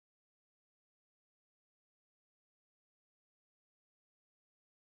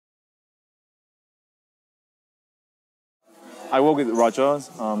I work with Raja.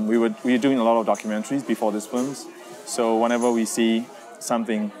 We were doing a lot of documentaries before these films. So whenever we see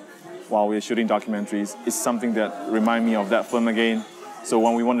something while we're shooting documentaries, it's something that reminds me of that film again. So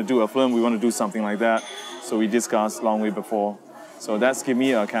when we want to do a film, we want to do something like that. So we discussed long way before. So that's give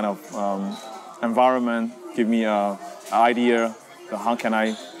me a kind of environment, give me an idea of how can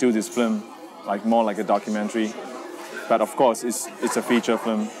I do this film, like more like a documentary. But of course, it's a feature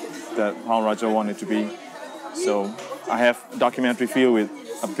film that how Raja wanted to be. So I have documentary feel with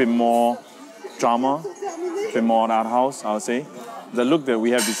a bit more drama, a bit more art house, I would say. The look that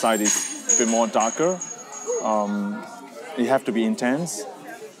we have decided is a bit more darker. It have to be intense.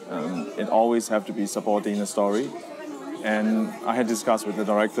 It always have to be supporting the story. And I had discussed with the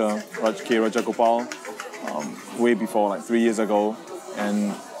director, K Rajagopal, way before, like 3 years ago.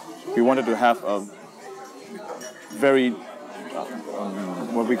 And we wanted to have a very,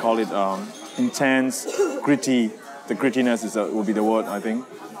 what we call it, intense, gritty. The grittiness will be the word, I think.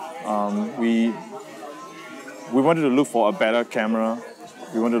 We wanted to look for a better camera.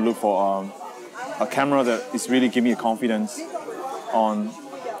 We wanted to look for a camera that is really giving me confidence on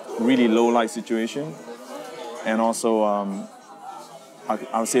really low light situation, and also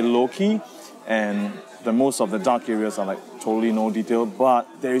I would say low key, and the most of the dark areas are like totally no detail, but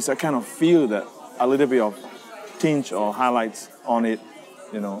there is a kind of feel that a little bit of tinge or highlights on it,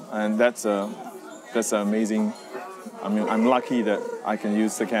 you know, and that's amazing. I mean, I'm lucky that I can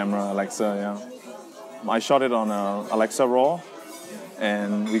use the camera Alexa. Yeah, I shot it on Alexa RAW,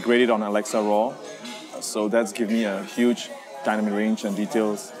 and we graded on Alexa RAW, so that's given me a huge dynamic range and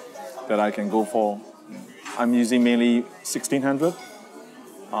details that I can go for. I'm using mainly 1600,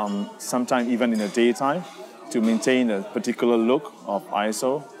 sometimes even in the daytime, to maintain a particular look of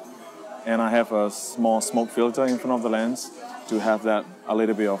ISO. And I have a small smoke filter in front of the lens to have that a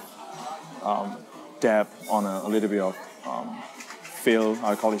little bit of depth on a little bit of fill,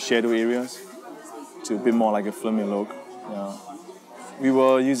 I call it shadow areas, to a bit more like a filmy look. Yeah. We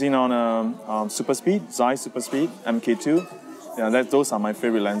were using on Super Speed, Zeiss Super Speed, MK2. Yeah, those are my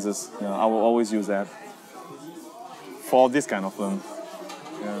favorite lenses. Yeah, I will always use that for this kind of film.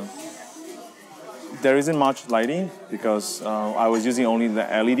 Yeah. There isn't much lighting because I was using only the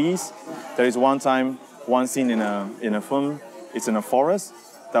LEDs. There is one scene in a film. It's in a forest.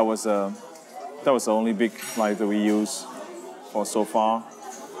 That was the only big light that we use for so far.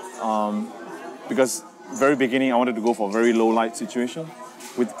 Because very beginning I wanted to go for a very low light situation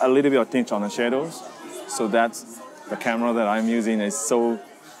with a little bit of tinge on the shadows. So that's the camera that I'm using is so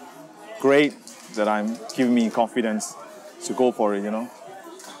great that I'm giving me confidence to go for it, you know.